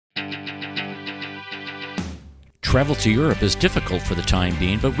Travel to Europe is difficult for the time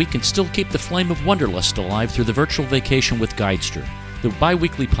being, but we can still keep the flame of wanderlust alive through the virtual vacation with Guidester, the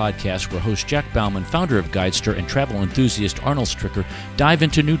bi-weekly podcast where host Jack Bauman, founder of Guidester, and travel enthusiast Arnold Stricker dive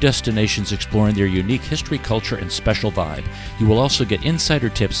into new destinations exploring their unique history, culture, and special vibe. You will also get insider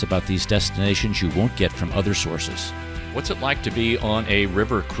tips about these destinations you won't get from other sources. What's it like to be on a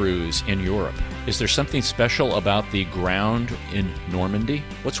river cruise in Europe? Is there something special about the ground in Normandy?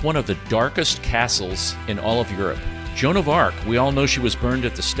 What's one of the darkest castles in all of Europe? Joan of Arc, we all know she was burned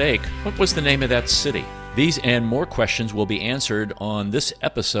at the stake. What was the name of that city? These and more questions will be answered on this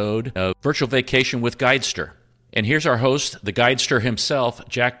episode of Virtual Vacation with Guidester. And here's our host, the Guidester himself,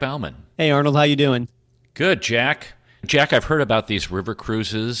 Jack Bauman. Hey, Arnold, how you doing? Good, Jack. Jack, I've heard about these river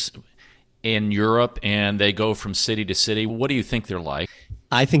cruises in Europe, and they go from city to city. What do you think they're like?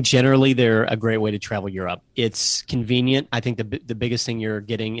 I think generally they're a great way to travel Europe. It's convenient. I think the biggest thing you're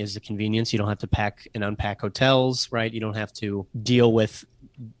getting is the convenience. You don't have to pack and unpack hotels, right? You don't have to deal with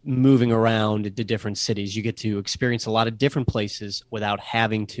moving around to different cities. You get to experience a lot of different places without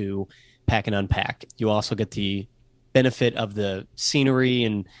having to pack and unpack. You also get the benefit of the scenery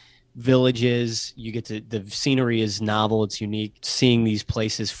and villages. You get to, the scenery is novel, it's unique. Seeing these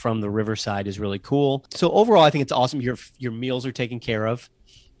places from the riverside is really cool. So overall, I think it's awesome. Your meals are taken care of.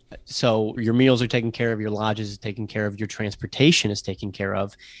 So your meals are taken care of, your lodges is taken care of, your transportation is taken care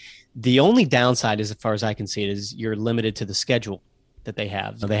of. The only downside, as far as I can see it, is you're limited to the schedule that they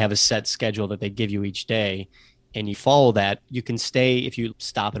have. So they have a set schedule that they give you each day, and you follow that. You can stay, if you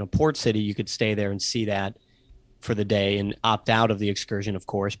stop in a port city, you could stay there and see that for the day and opt out of the excursion, of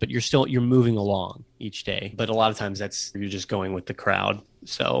course, but you're moving along each day. But a lot of times you're just going with the crowd.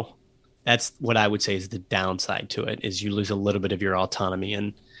 So that's what I would say is the downside to it, is you lose a little bit of your autonomy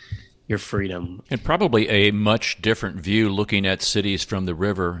and your freedom. And probably a much different view looking at cities from the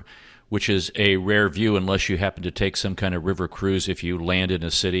river, which is a rare view unless you happen to take some kind of river cruise if you land in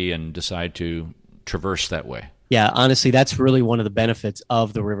a city and decide to traverse that way. Yeah, honestly, that's really one of the benefits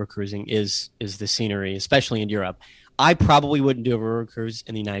of the river cruising is the scenery, especially in Europe. I probably wouldn't do a river cruise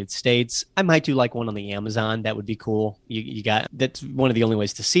in the United States. I might do like one on the Amazon. That would be cool. That's one of the only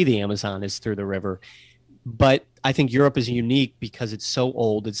ways to see the Amazon is through the river. But I think Europe is unique because it's so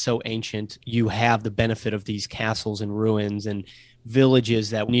old, it's so ancient. You have the benefit of these castles and ruins and villages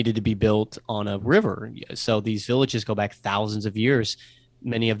that needed to be built on a river. So these villages go back thousands of years.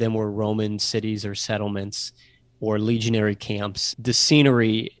 Many of them were Roman cities or settlements or legionary camps. The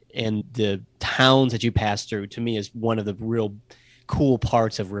scenery and the towns that you pass through, to me, is one of the real cool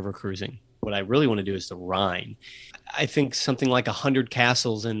parts of river cruising. What I really want to do is the Rhine. I think something like 100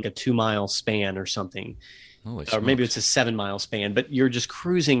 castles in a 2-mile span or something. Holy or maybe smokes. it's a 7-mile span, but you're just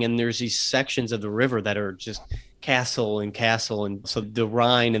cruising and there's these sections of the river that are just castle and castle. And so the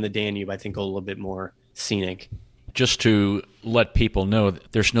Rhine and the Danube, I think, are a little bit more scenic. Just to let people know,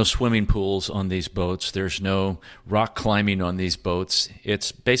 there's no swimming pools on these boats. There's no rock climbing on these boats.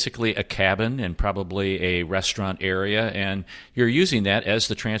 It's basically a cabin and probably a restaurant area, and you're using that as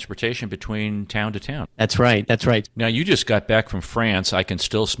the transportation between town to town. That's right. That's right. Now, you just got back from France. I can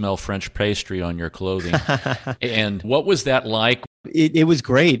still smell French pastry on your clothing. And what was that like? It was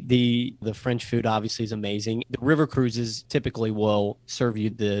great. The French food obviously is amazing. The river cruises typically will serve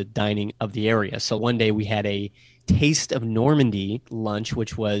you the dining of the area. So one day we had a Taste of Normandy lunch,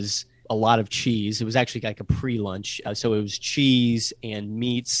 which was a lot of cheese. It was actually like a pre-lunch. So it was cheese and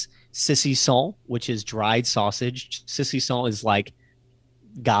meats, saucisson, which is dried sausage. Saucisson is like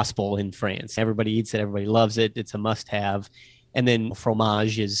gospel in France. Everybody eats it. Everybody loves it. It's a must-have. And then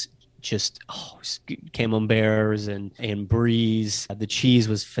fromage is just camemberts and bries. The cheese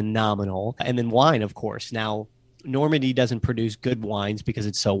was phenomenal. And then wine, of course. Now, Normandy doesn't produce good wines because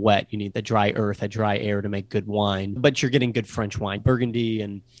it's so wet. You need the dry earth, the dry air to make good wine. But you're getting good French wine, Burgundy,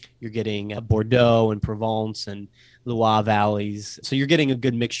 and you're getting Bordeaux and Provence and Loire valleys. So you're getting a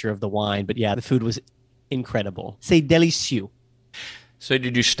good mixture of the wine. But yeah, the food was incredible. C'est délicieux. So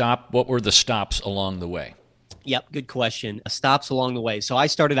did you stop? What were the stops along the way? Yep, good question. Stops along the way. So I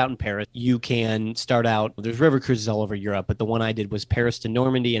started out in Paris. You can start out, there's river cruises all over Europe, but the one I did was Paris to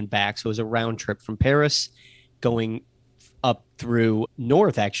Normandy and back. So it was a round trip from Paris going up through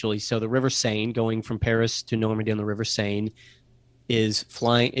north, actually. So the River Seine, going from Paris to Normandy on the River Seine, is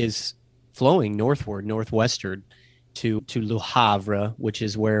flowing northward, northwestward to Le Havre, which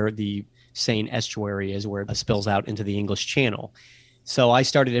is where the Seine estuary is, where it spills out into the English Channel. So I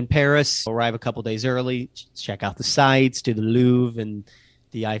started in Paris, arrive a couple days early, check out the sites, do the Louvre and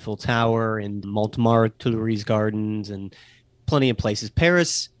the Eiffel Tower and Montmartre, Tuileries Gardens, and plenty of places.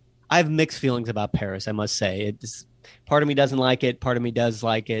 Paris, I have mixed feelings about Paris, I must say. Part of me doesn't like it. Part of me does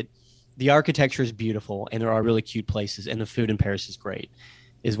like it. The architecture is beautiful, and there are really cute places, and the food in Paris is great,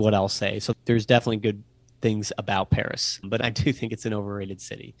 is what I'll say. So there's definitely good things about Paris, but I do think it's an overrated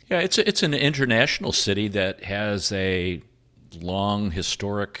city. Yeah, it's an international city that has a long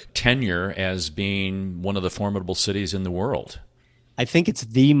historic tenure as being one of the formidable cities in the world. I think it's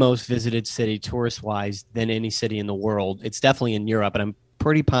the most visited city tourist-wise than any city in the world. It's definitely in Europe, and I'm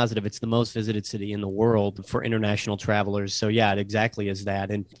pretty positive it's the most visited city in the world for international travelers. So yeah, it exactly is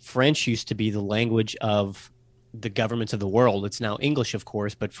that. And French used to be the language of the governments of the world. It's now English, of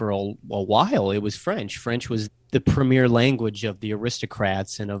course, but for a while it was French. French was the premier language of the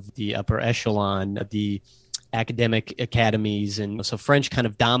aristocrats and of the upper echelon of the academic academies. And so French kind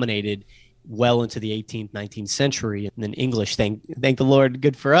of dominated well into the 18th, 19th century. And then English, thank the Lord,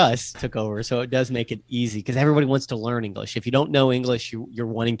 good for us, took over. So it does make it easy because everybody wants to learn English. If you don't know English, you're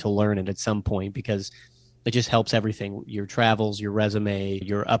wanting to learn it at some point because it just helps everything, your travels, your resume,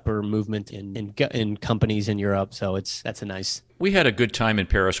 your upper movement in companies in Europe. So that's a nice. We had a good time in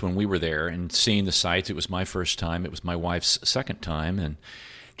Paris when we were there and seeing the sights. It was my first time. It was my wife's second time. And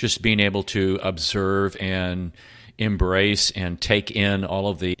just being able to observe and embrace and take in all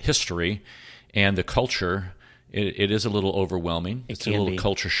of the history and the culture, it is a little overwhelming. It's a little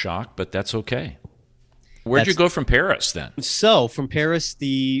culture shock, but that's okay. Where'd you go from Paris then? So from Paris,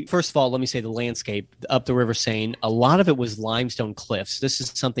 first of all, let me say the landscape up the River Seine, a lot of it was limestone cliffs. This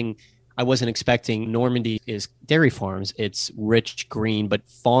is something I wasn't expecting. Normandy is dairy farms. It's rich green, but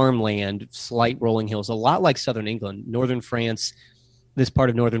farmland, slight rolling hills, a lot like southern England. Northern France, this part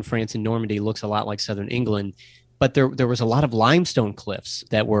of northern France in Normandy looks a lot like southern England. But there was a lot of limestone cliffs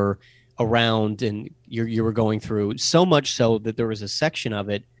that were around and you were going through, so much so that there was a section of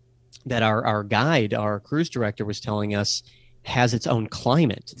it that our guide, our cruise director was telling us has its own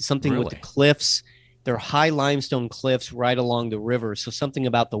climate. Something Really? with the cliffs. They're high limestone cliffs right along the river. So something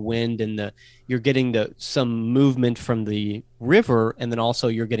about the wind and you're getting some movement from the river, and then also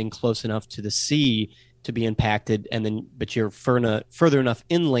you're getting close enough to the sea to be impacted, but you're further enough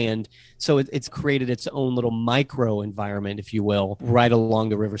inland, so it's created its own little micro environment, if you will, right along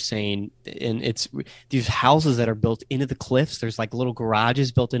the River Seine. And it's these houses that are built into the cliffs. There's like little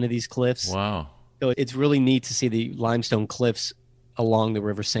garages built into these cliffs. Wow. So it's really neat to see the limestone cliffs along the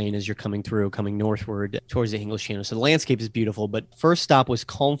River Seine as you're coming northward towards the English Channel. So the landscape is beautiful. But first stop was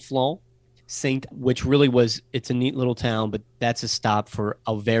Conflans Saint, which really it's a neat little town, but that's a stop for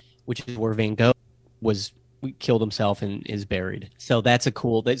Auvers, which is where Van Gogh killed himself and is buried. So that's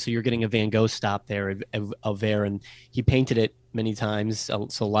so you're getting a Van Gogh stop there of there, and he painted it many times. So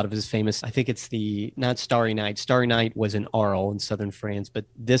a lot of his famous, I think it's not Starry Night. Starry Night was in Arles in southern France, but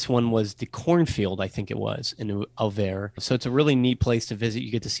this one was the cornfield, I think it was, in Auvers. So it's a really neat place to visit.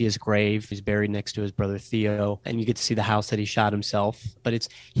 You get to see his grave. He's buried next to his brother Theo, and you get to see the house that he shot himself. But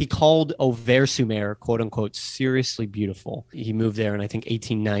he called Auvers-sur-Mer, quote unquote, seriously beautiful. He moved there in, I think,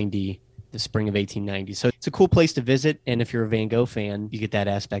 1890. The spring of 1890. So it's a cool place to visit. And if you're a Van Gogh fan, you get that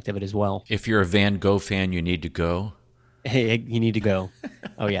aspect of it as well. If you're a Van Gogh fan, you need to go. Hey, you need to go.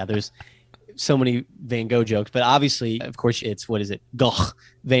 Oh, yeah. There's so many Van Gogh jokes. But obviously, of course, it's, what is it? Gogh.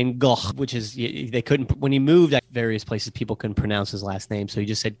 Van Gogh, which is, they couldn't, when he moved at various places, people couldn't pronounce his last name. So he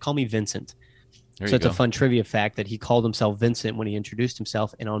just said, call me Vincent. So it's a fun trivia fact that he called himself Vincent when he introduced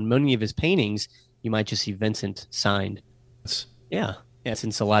himself. And on many of his paintings, you might just see Vincent signed. Yeah. Yes,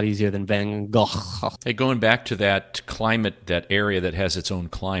 it's a lot easier than Van Gogh. Hey, going back to that climate, that area that has its own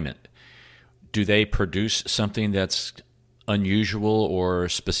climate, do they produce something that's unusual or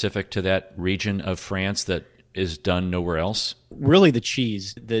specific to that region of France that is done nowhere else? Really, the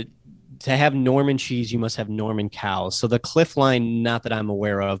cheese. To have Norman cheese, you must have Norman cows. So the cliff line, not that I'm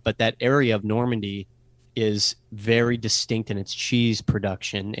aware of, but that area of Normandy is very distinct in its cheese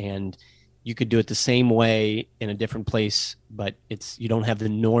production, and you could do it the same way in a different place, but you don't have the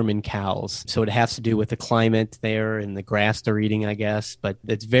Norman cows. So it has to do with the climate there and the grass they're eating, I guess. But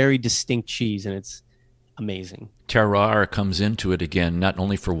it's very distinct cheese, and it's amazing. Terroir comes into it again, not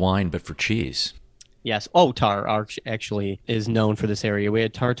only for wine, but for cheese. Yes. Oh, Tar actually is known for this area. We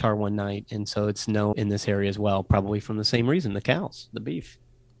had tartar one night, and so it's known in this area as well, probably from the same reason, the cows, the beef.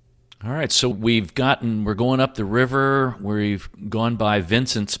 All right, so we're going up the river, we've gone by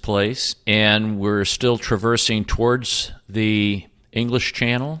Vincent's place, and we're still traversing towards the English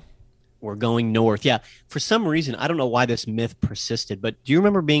Channel. We're going north. Yeah, for some reason, I don't know why this myth persisted, but do you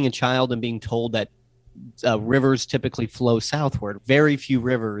remember being a child and being told that rivers typically flow southward? Very few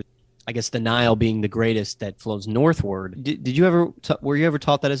rivers, I guess the Nile being the greatest, that flows northward. Were you ever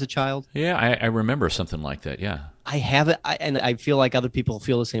taught that as a child? Yeah, I remember something like that, yeah. I have it, and I feel like other people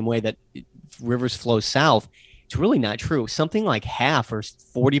feel the same way, that rivers flow south. It's really not true. Something like half or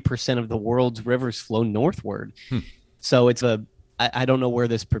 40% of the world's rivers flow northward. So it's I don't know where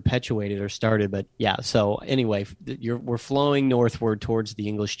this perpetuated or started, but yeah. So anyway, we're flowing northward towards the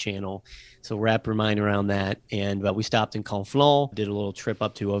English Channel. So wrap your mind around that. And we stopped in Conflans, did a little trip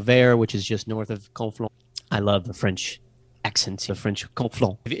up to Auvers, which is just north of Conflans. I love the French accent, the French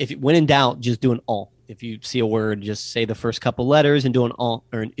Conflans. If when in doubt, just do an "on." If you see a word, just say the first couple letters and do an "on"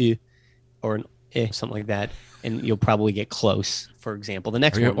 or an "u" or an "eh," something like that, and you'll probably get close. For example, the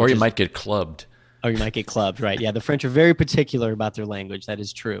next one, or you might get clubbed. Or you might get clubbed, right? Yeah, the French are very particular about their language. That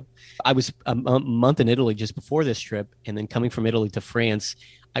is true. I was a month in Italy just before this trip, and then coming from Italy to France,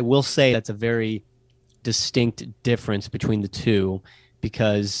 I will say that's a very distinct difference between the two,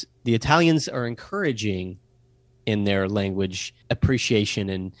 because the Italians are encouraging in their language appreciation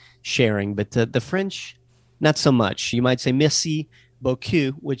and sharing, but the French, not so much. You might say merci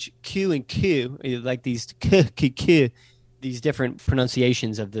beaucoup, which Q and Q, like these Q, these different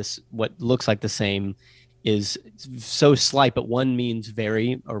pronunciations of this, what looks like the same, is so slight, but one means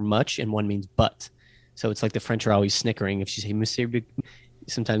very or much, and one means but. So it's like the French are always snickering. If you say monsieur,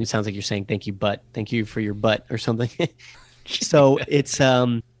 sometimes it sounds like you're saying thank you, but thank you for your butt or something. So it's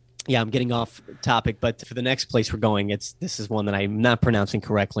yeah, I'm getting off topic, but for the next place we're going, this is one that I'm not pronouncing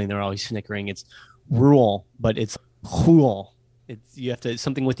correctly, and they're always snickering. It's Rouen, but it's Rouen. You have to,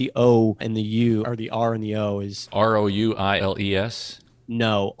 something with the O and the U, or the R and the O is Rouiles.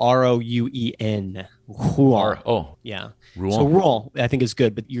 No, Rouen. Oh, yeah. Rouen. So Rouen, I think is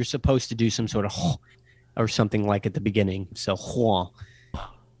good, but you're supposed to do some sort of or something like at the beginning. So Rouen.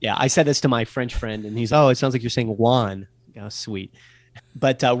 Yeah, I said this to my French friend, and he's, oh, it sounds like you're saying Juan. Oh, sweet.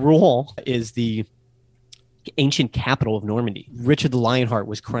 But Rouen is the ancient capital of Normandy. Richard the Lionheart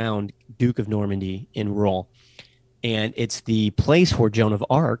was crowned Duke of Normandy in Rouen. And it's the place where Joan of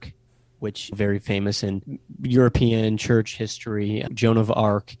Arc, which is very famous in European church history, Joan of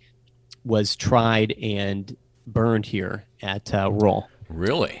Arc was tried and burned here at Rouen.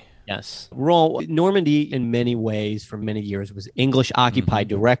 Really? Yes. Rouen, Normandy, in many ways, for many years, was English occupied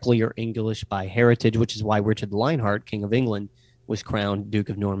directly or English by heritage, which is why Richard the Lionheart, King of England, was crowned Duke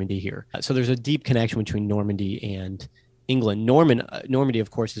of Normandy here. So there's a deep connection between Normandy and England. Normandy, of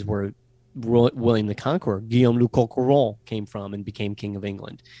course, is where William the Conqueror, Guillaume le Conquérant, came from and became King of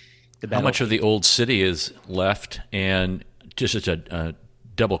England. How much of the old city is left? And just as a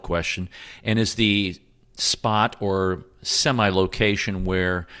double question, and is the spot or semi-location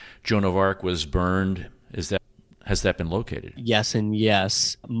where Joan of Arc was burned, has that been located? Yes and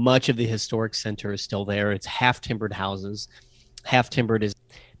yes. Much of the historic center is still there. It's half-timbered houses. Half-timbered is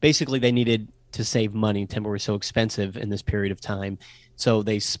basically they needed to save money. Timber was so expensive in this period of time. So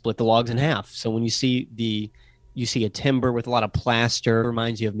they split the logs in half. So when you see a timber with a lot of plaster,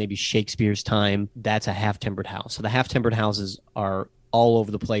 reminds you of maybe Shakespeare's time, that's a half-timbered house. So the half-timbered houses are all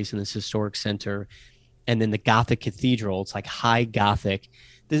over the place in this historic center. And then the Gothic cathedral, it's like high Gothic.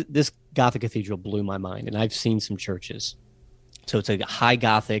 This Gothic cathedral blew my mind, and I've seen some churches. So it's a high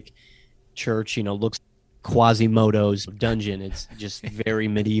Gothic church, looks Quasimodo's dungeon. It's just very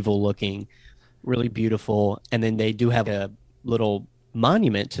medieval looking, really beautiful. And then they do have a little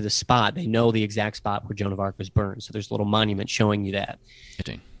monument to the spot. They know the exact spot where Joan of Arc was burned. So there's a little monument showing you that.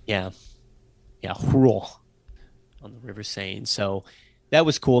 Yeah. Rouen on the River Seine. So that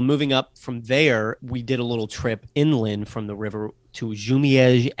was cool. Moving up from there, we did a little trip inland from the river to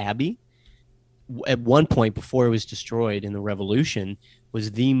Jumièges Abbey. At one point, before it was destroyed in the Revolution, was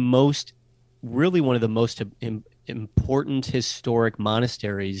really one of the most important historic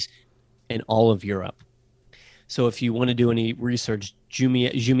monasteries in all of Europe. So if you want to do any research,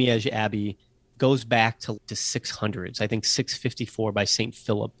 Jumièges Abbey goes back to 600s. I think 654 by St.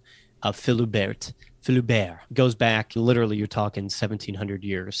 Philip of Philibert. Goes back, literally, you're talking 1,700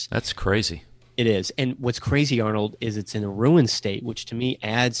 years. That's crazy. It is. And what's crazy, Arnold, is it's in a ruined state, which to me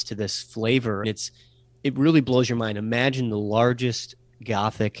adds to this flavor. It really blows your mind. Imagine the largest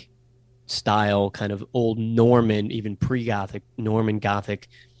Gothic style, kind of old Norman, even pre-Gothic, Norman Gothic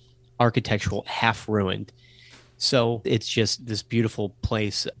architectural, half ruined. So it's just this beautiful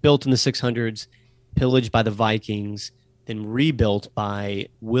place built in the 600s, pillaged by the Vikings, then rebuilt by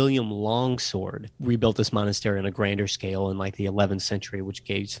William Longsword, rebuilt this monastery on a grander scale in like the 11th century, which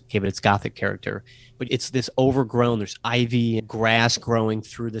gave it its Gothic character. But it's this overgrown, there's ivy and grass growing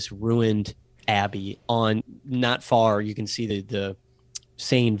through this ruined abbey. On not far, you can see the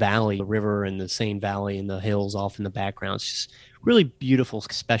Seine Valley, the river and the Seine Valley and the hills off in the background. It's just really beautiful,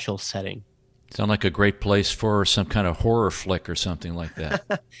 special setting. Sound like a great place for some kind of horror flick or something like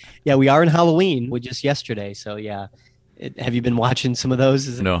that. Yeah, we are in Halloween, just yesterday. So yeah, Have you been watching some of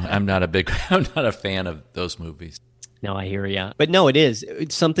those? No, I'm not a fan of those movies. No, I hear you. But no, it is.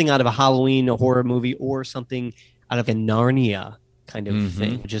 It's something out of a Halloween, a horror movie, or something out of a Narnia kind of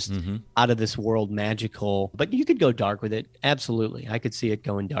thing. Just out of this world, magical. But you could go dark with it. Absolutely. I could see it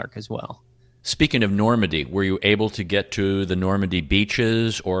going dark as well. Speaking of Normandy, were you able to get to the Normandy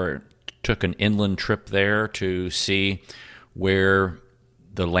beaches or took an inland trip there to see where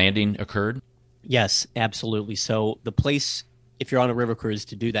the landing occurred? Yes, absolutely. So the place, if you're on a river cruise,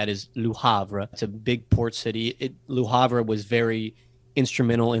 to do that is Le Havre. It's a big port city. Le Havre was very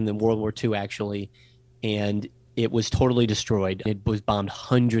instrumental in the World War II, actually, and it was totally destroyed. It was bombed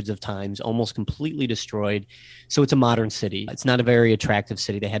hundreds of times, almost completely destroyed. So it's a modern city. It's not a very attractive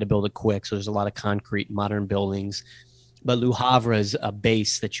city. They had to build it quick, so there's a lot of concrete, modern buildings. But Le Havre is a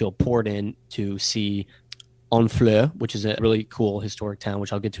base that you'll port in to see Honfleur, which is a really cool historic town,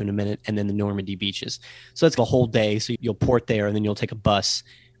 which I'll get to in a minute, and then the Normandy beaches. So it's a whole day. So you'll port there, and then you'll take a bus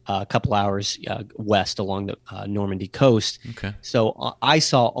a couple hours west along the Normandy coast. Okay. So I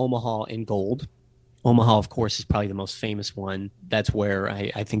saw Omaha in gold. Omaha, of course, is probably the most famous one. That's where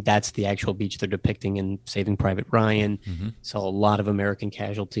I think that's the actual beach they're depicting in Saving Private Ryan. Saw a lot of American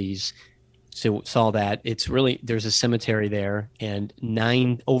casualties. So saw that. It's really, there's a cemetery there, and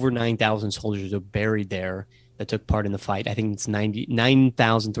over 9,000 soldiers are buried there that took part in the fight. I think it's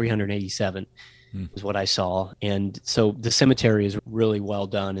 9,387 is what I saw. And so the cemetery is really well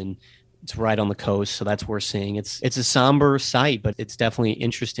done, and it's right on the coast. So that's worth seeing. It's a somber sight, but it's definitely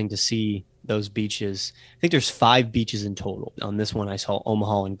interesting to see those beaches. I think there's 5 beaches in total. On this one, I saw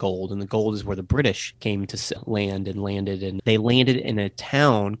Omaha and Gold, and the Gold is where the British came to land and landed. And they landed in a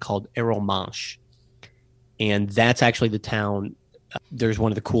town called Arromanches. And that's actually the town. There's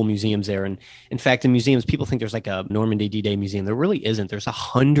one of the cool museums there. And in fact, in museums, people think there's like a Normandy D-Day museum. There really isn't. There's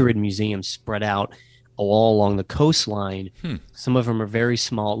 100 museums spread out all along the coastline. Some of them are very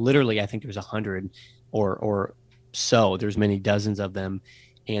small. Literally, I think there's 100 or so. There's many dozens of them.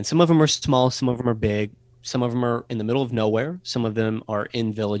 And some of them are small, some of them are big, some of them are in the middle of nowhere, some of them are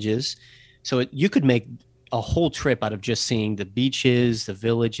in villages. So you could make a whole trip out of just seeing the beaches, the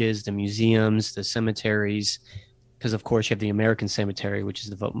villages, the museums, the cemeteries, because of course you have the American cemetery, which is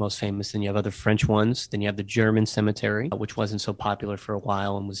the most famous. Then you have other French ones. Then you have the German cemetery, which wasn't so popular for a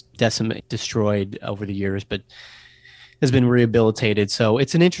while and was destroyed over the years, but has been rehabilitated. So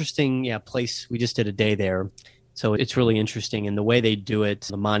it's an interesting place. We just did a day there. So it's really interesting. And the way they do it,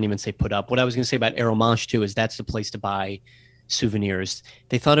 the monuments they put up. What I was going to say about Arromanches too is that's the place to buy souvenirs.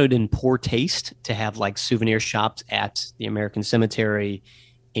 They thought it would in poor taste to have like souvenir shops at the American Cemetery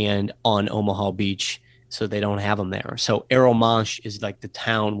and on Omaha Beach. So they don't have them there. So Arromanches is like the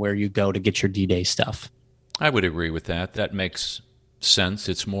town where you go to get your D-Day stuff. I would agree with that. That makes sense.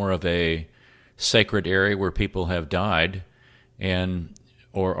 It's more of a sacred area where people have died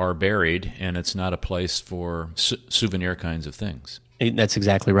or are buried, and it's not a place for souvenir kinds of things. That's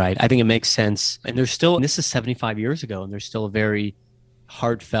exactly right. I think it makes sense. And this is 75 years ago, and there's still a very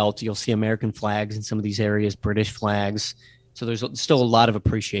heartfelt, you'll see American flags in some of these areas, British flags. So there's still a lot of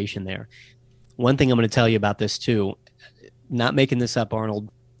appreciation there. One thing I'm going to tell you about this too, not making this up, Arnold,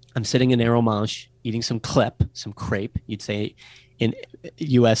 I'm sitting in Arromanches eating some crepe, you'd say in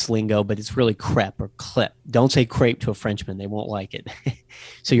U.S. lingo, but it's really crepe or clip. Don't say crepe to a Frenchman. They won't like it.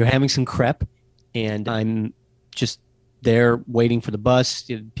 So you're having some crepe, and I'm just there waiting for the bus,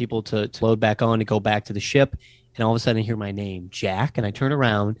 people to load back on to go back to the ship. And all of a sudden I hear my name, Jack, and I turn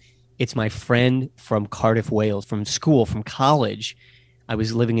around. It's my friend from Cardiff, Wales, from school, from college. I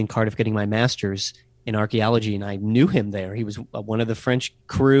was living in Cardiff getting my master's in archaeology, and I knew him there. He was one of the French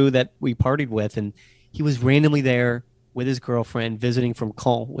crew that we partied with, and he was randomly there with his girlfriend visiting from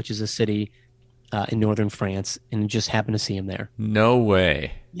Caen, which is a city in northern France, and just happened to see him there. No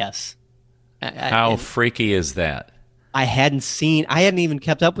way. Yes. How freaky is that? I hadn't even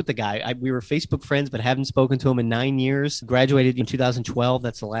kept up with the guy. We were Facebook friends, but haven't spoken to him in 9 years. Graduated in 2012.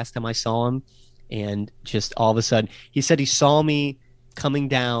 That's the last time I saw him. And just all of a sudden, he said he saw me coming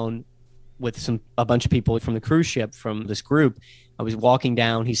down with a bunch of people from the cruise ship from this group. I was walking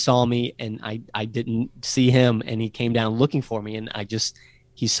down, he saw me, and I didn't see him, and he came down looking for me, and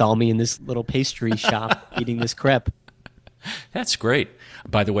he saw me in this little pastry shop eating this crepe. That's great.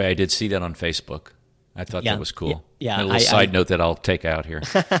 By the way, I did see that on Facebook. I thought that was cool. Yeah. A little side note that I'll take out here.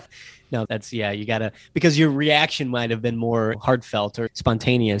 No, you gotta, because your reaction might have been more heartfelt or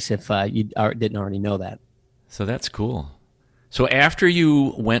spontaneous if you didn't already know that. So that's cool. So after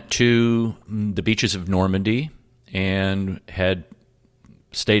you went to the beaches of Normandy and had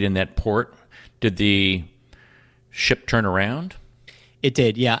stayed in that port, did the ship turn around? It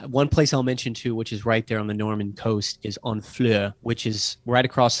did, yeah. One place I'll mention too, which is right there on the Norman coast, is Honfleur, which is right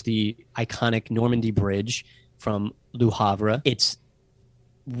across the iconic Normandy Bridge from Le Havre. It's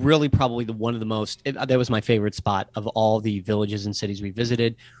really probably one of the most, that was my favorite spot of all the villages and cities we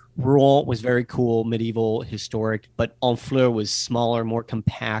visited. Rouen was very cool, medieval, historic, but Honfleur was smaller, more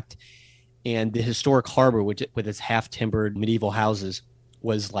compact. And the historic harbor, which with its half-timbered medieval houses,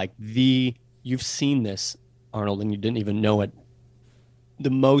 was like you've seen this, Arnold, and you didn't even know it. The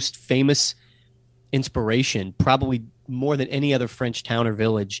most famous inspiration, probably more than any other French town or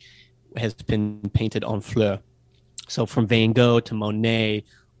village, has been painted Honfleur. So from Van Gogh to Monet,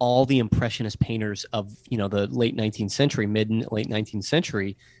 all the impressionist painters of the late 19th century, mid and late 19th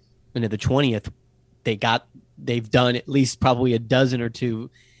century, into the 20th, they've done at least probably a dozen or two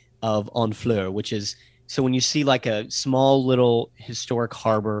of Honfleur, which is, so when you see like a small little historic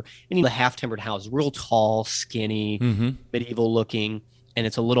harbor and the half-timbered house, real tall, skinny, medieval looking, and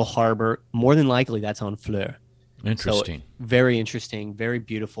it's a little harbor, more than likely that's Honfleur. Interesting. So, very interesting, very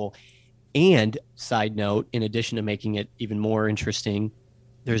beautiful. And side note, in addition to making it even more interesting,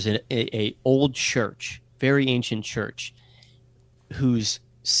 there's a old church, very ancient church, whose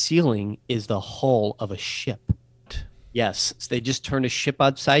ceiling is the hull of a ship. Yes, so they just turned a ship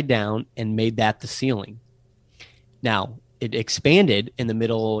upside down and made that the ceiling. Now, it expanded in the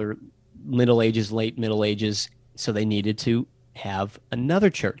Middle Ages, late Middle Ages, so they needed to have another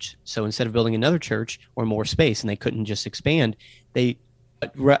church. So instead of building another church or more space, and they couldn't just expand, they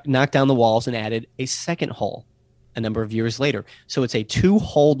knocked down the walls and added a second hull a number of years later. So it's a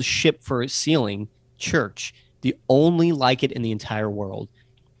two-hulled ship for a ceiling church, the only like it in the entire world.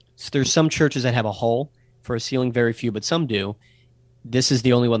 So there's some churches that have a hull for a ceiling, very few, but some do. This is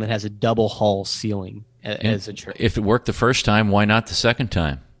the only one that has a double hull ceiling as a church. If it worked the first time, why not the second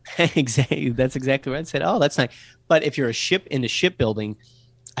time? Exactly. That's exactly what I said. Oh, that's nice. But if you're into shipbuilding,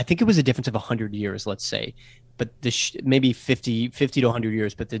 I think it was a difference of 100 years, let's say, but maybe 50 to 100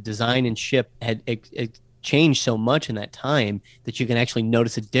 years. But the design and ship had it changed so much in that time that you can actually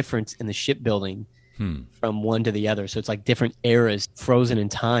notice a difference in the shipbuilding from one to the other. So it's like different eras frozen in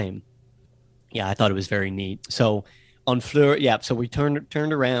time. Yeah, I thought it was very neat. So Honfleur, yeah. So we turned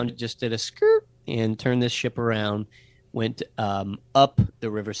around, just did a skirt and turned this ship around, went up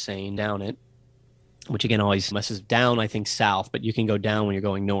the River Seine, down it, which again always messes down, I think, south, but you can go down when you're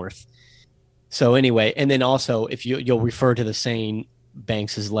going north. So anyway, and then also if you'll refer to the Seine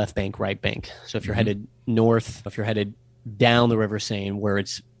banks as left bank, right bank. So if you're headed north, if you're headed down the River Seine where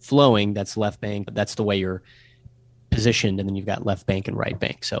it's flowing, that's left bank. That's the way you're positioned, and then you've got left bank and right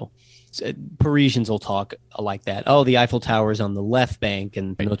bank. So Parisians will talk like that. Oh, the Eiffel Tower is on the left bank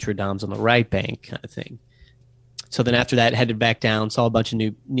and Notre Dame's on the right bank, kind of thing. So then after that, headed back down, saw a bunch of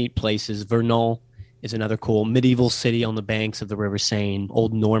neat places. Vernon is another cool medieval city on the banks of the River Seine,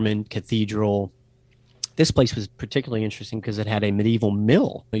 old Norman cathedral. This place was particularly interesting because it had a medieval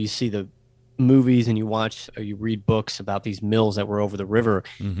mill. You see the movies and you watch or you read books about these mills that were over the river.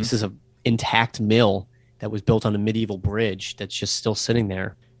 This is an intact mill that was built on a medieval bridge that's just still sitting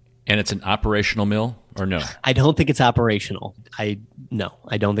there. And it's an operational mill, or no? I don't think it's operational. I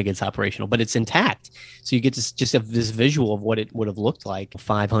don't think it's operational, but it's intact. So you get to just have this visual of what it would have looked like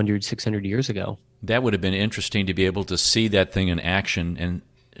 500, 600 years ago. That would have been interesting to be able to see that thing in action and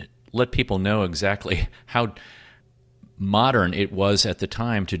let people know exactly how modern it was at the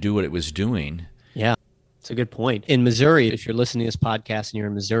time to do what it was doing. Yeah, it's a good point. In Missouri, if you're listening to this podcast and you're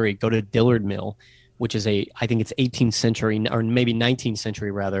in Missouri, go to Dillard Mill, which is I think it's 18th century or maybe 19th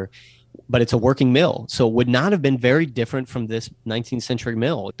century rather, but it's a working mill. So it would not have been very different from this 19th century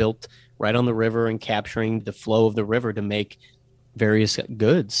mill built right on the river and capturing the flow of the river to make various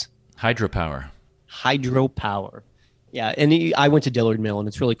goods. Hydropower. Yeah, and I went to Dillard Mill, and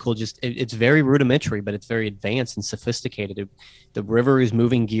it's really cool. Just it's very rudimentary, but it's very advanced and sophisticated. The river is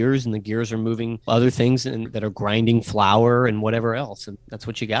moving gears, and the gears are moving other things that are grinding flour and whatever else, and that's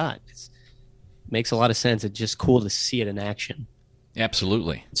what you got. It makes a lot of sense. It's just cool to see it in action.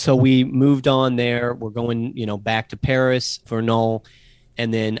 Absolutely. So we moved on there. We're going, back to Paris, Vernon,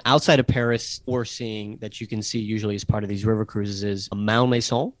 and then outside of Paris, we're seeing that you can see usually as part of these river cruises is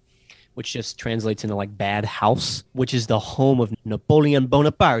Malmaison, which just translates into like bad house, which is the home of Napoleon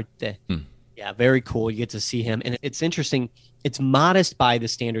Bonaparte. Yeah, very cool. You get to see him. And it's interesting. It's modest by the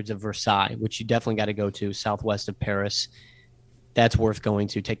standards of Versailles, which you definitely got to go to southwest of Paris. That's worth going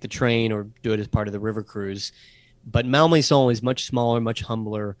to. Take the train or do it as part of the river cruise. But Malmaison is much smaller, much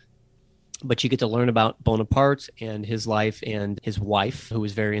humbler. But you get to learn about Bonaparte and his life and his wife, who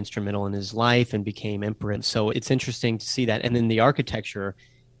was very instrumental in his life and became emperor. So it's interesting to see that. And then the architecture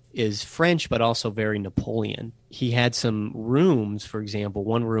is French, but also very Napoleon. He had some rooms, for example,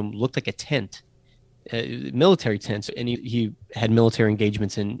 one room looked like a tent, military tents, and he had military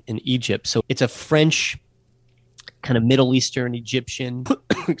engagements in Egypt. So it's a French kind of Middle Eastern Egyptian,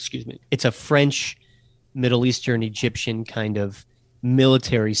 excuse me. It's a French Middle Eastern Egyptian kind of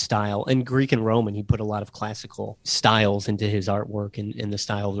military style, and Greek and Roman. He put a lot of classical styles into his artwork and the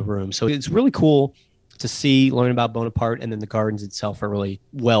style of the room. So it's really cool to see, learn about Bonaparte, and then the gardens itself are really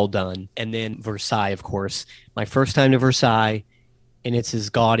well done. And then Versailles, of course, my first time to Versailles, and it's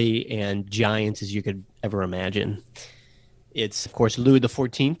as gaudy and giant as you could ever imagine. It's, of course, Louis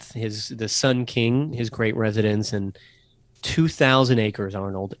XIV, the Sun King, his great residence, and 2,000 acres,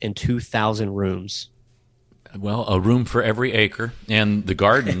 Arnold, and 2,000 rooms. Well, a room for every acre, and the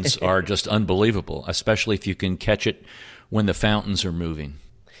gardens are just unbelievable, especially if you can catch it when the fountains are moving.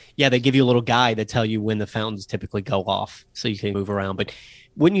 Yeah, they give you a little guide that tell you when the fountains typically go off, so you can move around. But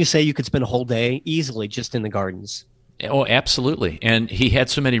wouldn't you say you could spend a whole day easily just in the gardens? Oh, absolutely. And he had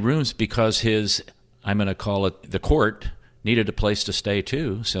so many rooms because his, I'm going to call it the court, needed a place to stay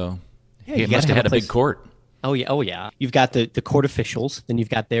too. So he must have had a big court. Oh, yeah. You've got the court officials, then you've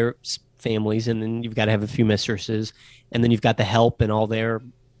got their families, and then you've got to have a few mistresses, and then you've got the help and all their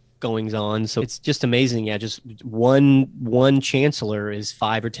goings on. So it's just amazing. Yeah, just one chancellor is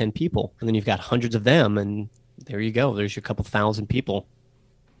 5 or 10 people, and then you've got hundreds of them, and there you go. There's your couple thousand people.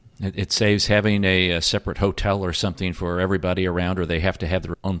 It saves having a separate hotel or something for everybody around, or they have to have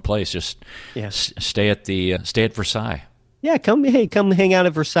their own place. Just stay at Versailles. Yeah, come hang out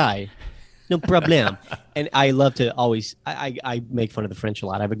at Versailles. No problem. And I love to always, I make fun of the French a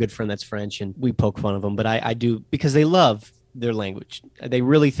lot. I have a good friend that's French, and we poke fun of them, but I do because they love their language. They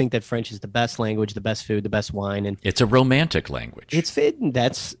really think that French is the best language, the best food, the best wine. And it's a romantic language. It's fit.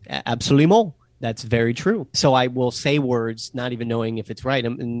 That's absolument. That's very true. So I will say words, not even knowing if it's right.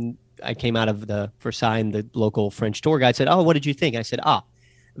 And I came out of the Versailles, and the local French tour guide said, "Oh, what did you think?" I said,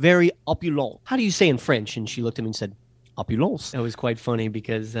 very opulent. How do you say in French? And she looked at me and said, opulence. It was quite funny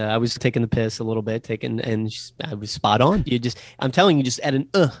because I was taking the piss a little bit, and I was spot on. I'm telling you, just add an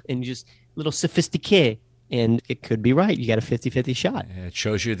and just little sophistiqué, and it could be right. You got a 50-50 shot. It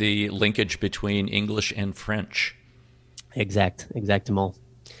shows you the linkage between English and French. Exactement.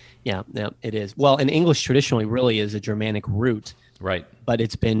 Yeah, it is. Well, and English traditionally really is a Germanic root. Right. But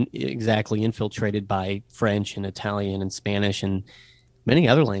it's been exactly infiltrated by French and Italian and Spanish and many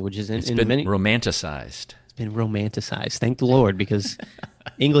other languages. It's been romanticized. Been romanticized. Thank the Lord, because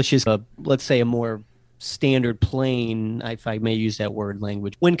English is let's say a more standard, plain, if I may use that word,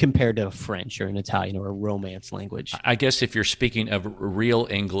 language when compared to a French or an Italian or a Romance language. I guess if you're speaking of real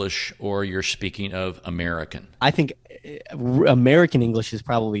English or you're speaking of American. I think American English is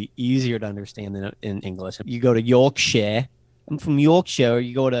probably easier to understand than in English. You go to Yorkshire. I'm from Yorkshire.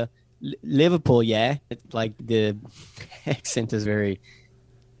 You go to Liverpool, yeah. Like the accent is very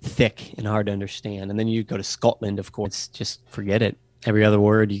thick and hard to understand. And then you go to Scotland, of course, just forget it. Every other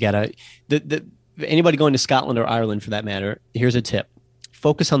word you gotta anybody going to Scotland or Ireland for that matter, here's a tip.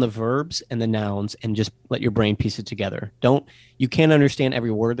 Focus on the verbs and the nouns and just let your brain piece it together. You can't understand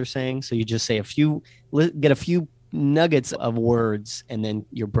every word they're saying, so you just say get a few nuggets of words, and then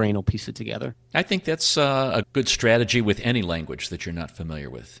your brain will piece it together. I think that's a good strategy with any language that you're not familiar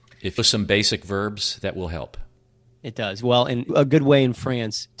with. If there's some basic verbs, that will help. It does. Well, and a good way in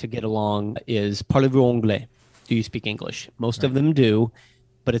France to get along is parlez-vous anglais? Do you speak English? Most of them do,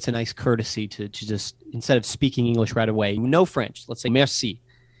 but it's a nice courtesy to just, instead of speaking English right away, know French. Let's say merci.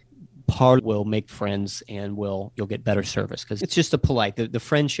 Parle will make friends, and you'll get better service because it's just a polite. The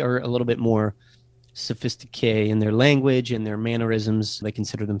French are a little bit more sophisticated in their language and their mannerisms. They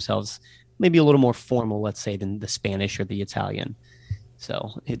consider themselves maybe a little more formal, let's say, than the Spanish or the Italian.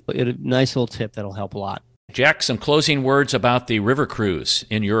 So a nice little tip that'll help a lot. Jack, some closing words about the river cruise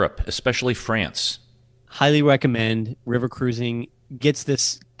in Europe, especially France. Highly recommend. River cruising gets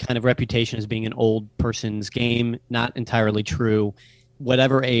this kind of reputation as being an old person's game. Not entirely true.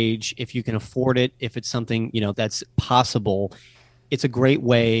 Whatever age, if you can afford it, if it's something that's possible, it's a great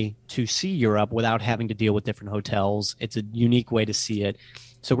way to see Europe without having to deal with different hotels. It's a unique way to see it.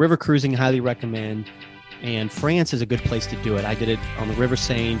 So river cruising, highly recommend. And France is a good place to do it. I did it on the River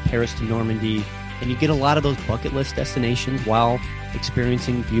Seine, Paris to Normandy, and you get a lot of those bucket list destinations while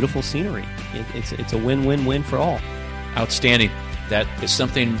experiencing beautiful scenery. It's a win-win-win for all. Outstanding. That is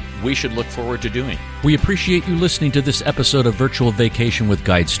something we should look forward to doing. We appreciate you listening to this episode of Virtual Vacation with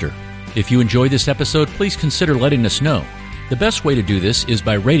Guidester. If you enjoyed this episode, please consider letting us know. The best way to do this is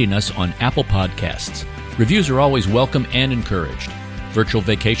by rating us on Apple Podcasts. Reviews are always welcome and encouraged. Virtual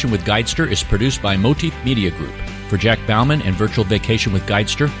Vacation with Guidester is produced by Motif Media Group. For Jack Bauman and Virtual Vacation with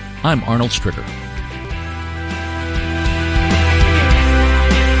Guidester, I'm Arnold Stricker.